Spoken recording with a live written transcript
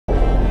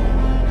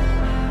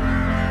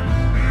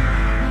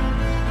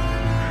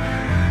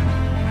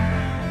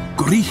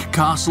Gwrych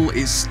Castle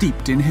is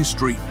steeped in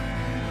history.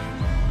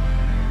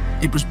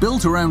 It was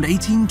built around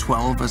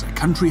 1812 as a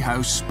country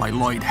house by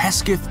Lloyd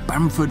Hesketh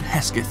Bamford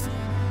Hesketh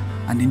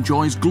and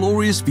enjoys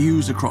glorious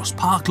views across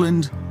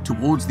parkland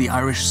towards the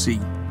Irish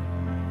Sea.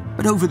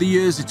 But over the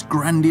years its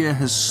grandeur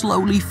has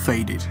slowly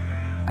faded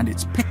and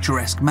its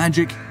picturesque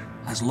magic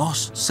has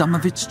lost some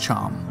of its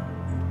charm.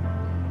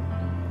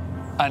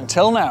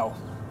 Until now,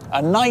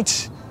 a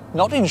knight,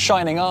 not in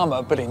shining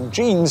armour but in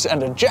jeans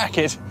and a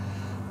jacket,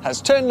 has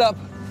turned up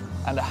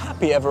and a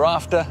happy ever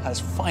after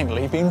has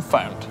finally been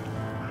found.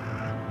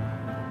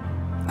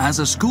 As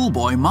a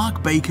schoolboy,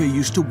 Mark Baker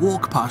used to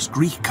walk past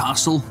Gwrych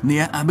Castle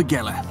near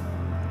Abergele.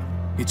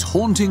 Its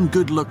haunting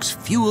good looks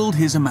fueled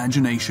his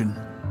imagination.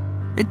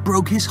 It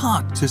broke his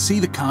heart to see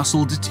the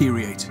castle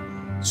deteriorate.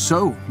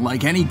 So,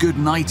 like any good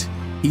knight,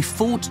 he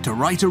fought to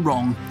right a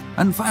wrong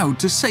and vowed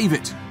to save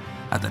it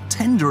at the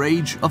tender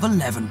age of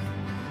 11.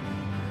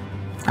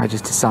 I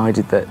just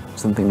decided that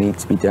something needed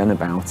to be done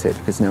about it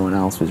because no one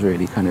else was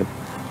really kind of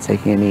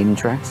taking any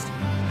interest.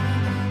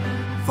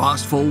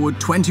 Fast forward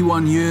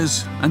 21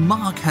 years, and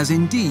Mark has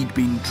indeed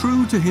been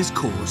true to his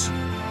cause.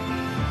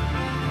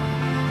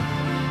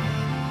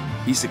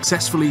 He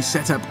successfully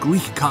set up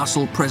Gwrych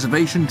Castle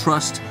Preservation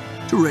Trust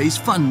to raise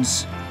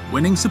funds,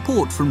 winning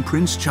support from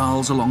Prince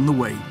Charles along the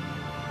way.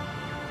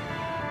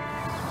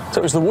 So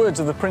it was the words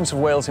of the Prince of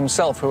Wales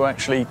himself who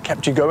actually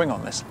kept you going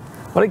on this?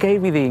 Well, it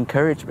gave me the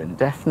encouragement,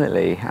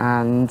 definitely,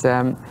 and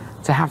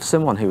to have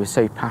someone who was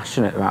so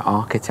passionate about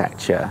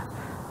architecture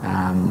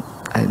and,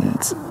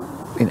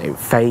 you know,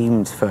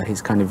 famed for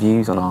his kind of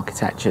views on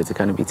architecture to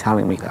kind of be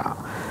telling me that,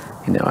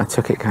 you know, I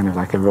took it kind of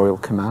like a royal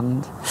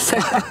command.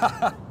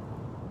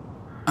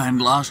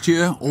 And last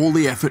year, all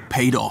the effort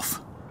paid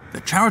off.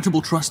 The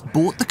charitable trust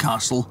bought the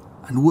castle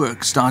and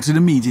work started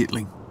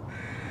immediately.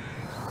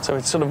 So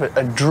it's sort of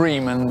a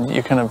dream and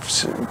you're kind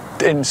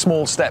of, in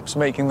small steps,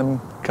 making them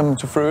come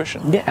to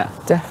fruition. Yeah,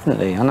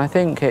 definitely. And I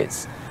think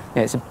it's,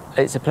 you know,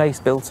 it's a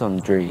place built on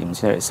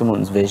dreams. You know, it's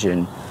someone's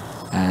vision,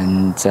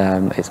 and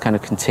it's kind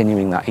of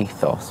continuing that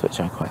ethos, which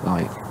I quite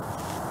like.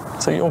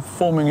 So you're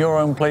forming your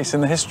own place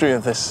in the history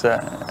of this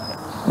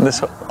this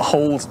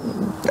whole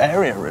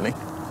area, really.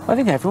 I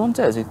think everyone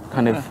does. It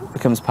kind of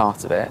becomes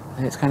part of it.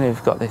 It's kind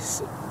of got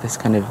this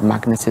kind of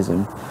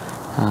magnetism,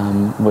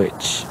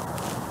 which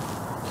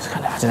is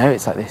kind of, I don't know,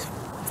 it's like this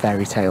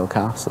fairy tale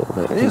castle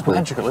that it is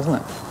magical, isn't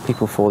it?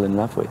 People fall in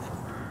love with.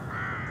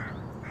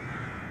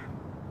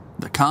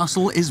 The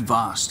castle is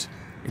vast.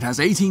 It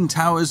has 18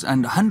 towers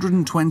and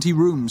 120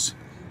 rooms,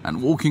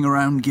 and walking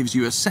around gives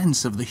you a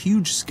sense of the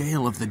huge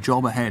scale of the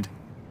job ahead.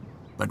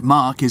 But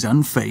Mark is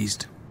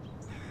unfazed.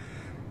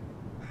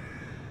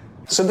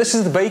 So this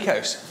is the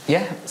bakehouse?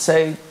 Yeah,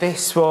 so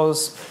this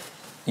was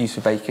used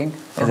for baking,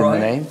 is in the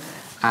name,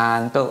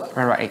 and built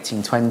around about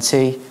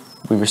 1820.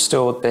 We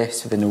restored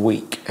this within a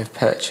week of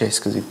purchase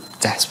because we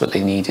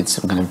desperately needed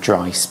some kind of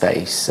dry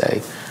space. So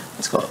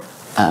it's got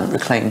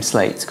reclaimed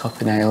slates,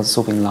 copper nails, it's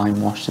all been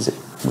lime washed as it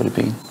would have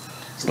been.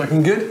 It's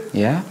looking good.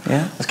 Yeah,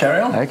 yeah. Let's carry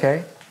on.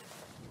 Okay.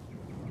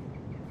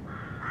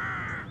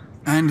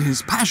 And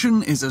his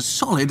passion is as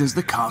solid as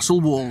the castle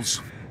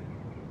walls.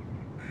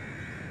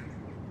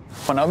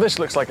 Well, now this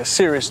looks like a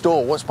serious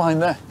door. What's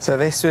behind there? So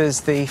this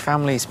was the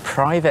family's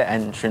private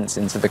entrance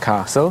into the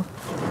castle.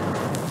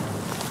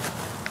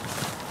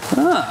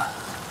 Ah,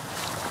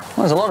 well,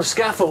 there's a lot of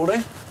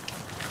scaffolding.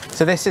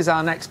 So this is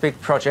our next big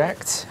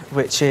project,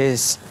 which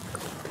is,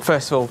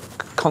 first of all,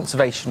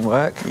 conservation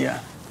work.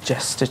 Yeah.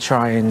 Just to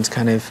try and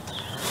kind of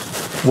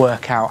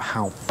work out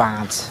how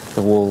bad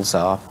the walls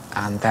are,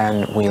 and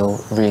then we'll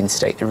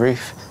reinstate the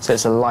roof. So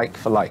it's a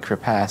like-for-like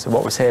repair. So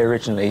what was here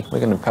originally, we're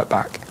going to put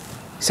back.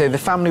 So the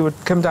family would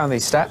come down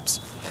these steps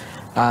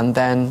and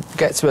then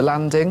get to a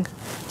landing.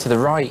 To the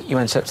right, you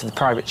went up to the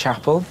private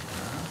chapel.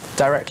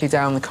 Directly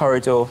down the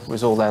corridor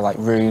was all their like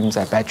rooms,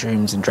 their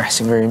bedrooms and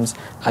dressing rooms.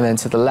 And then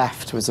to the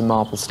left was a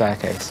marble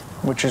staircase.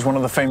 Which is one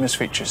of the famous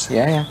features.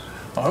 Yeah, yeah.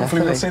 Well,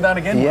 hopefully we'll see that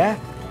again. Yeah.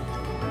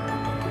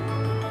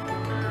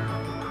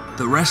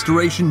 The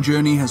restoration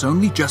journey has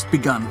only just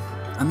begun,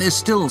 and there's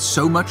still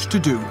so much to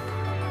do.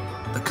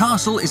 The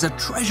castle is a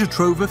treasure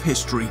trove of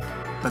history,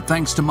 but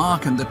thanks to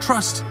Mark and the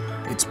Trust,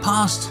 its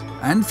past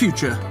and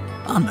future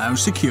are now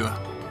secure.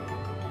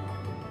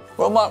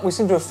 Well, Mark, we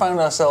seem to have found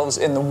ourselves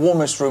in the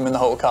warmest room in the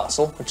whole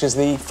castle, which is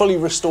the fully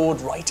restored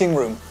writing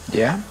room.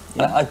 Yeah.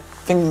 I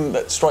think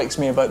that strikes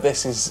me about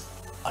this is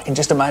I can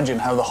just imagine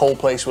how the whole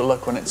place will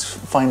look when it's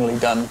finally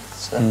done.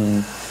 So,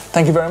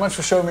 thank you very much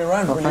for showing me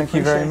around. Well, really thank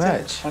you very appreciate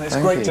it. much. And it's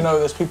great to know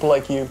there's people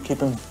like you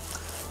keeping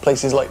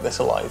places like this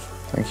alive.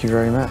 Thank you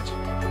very much.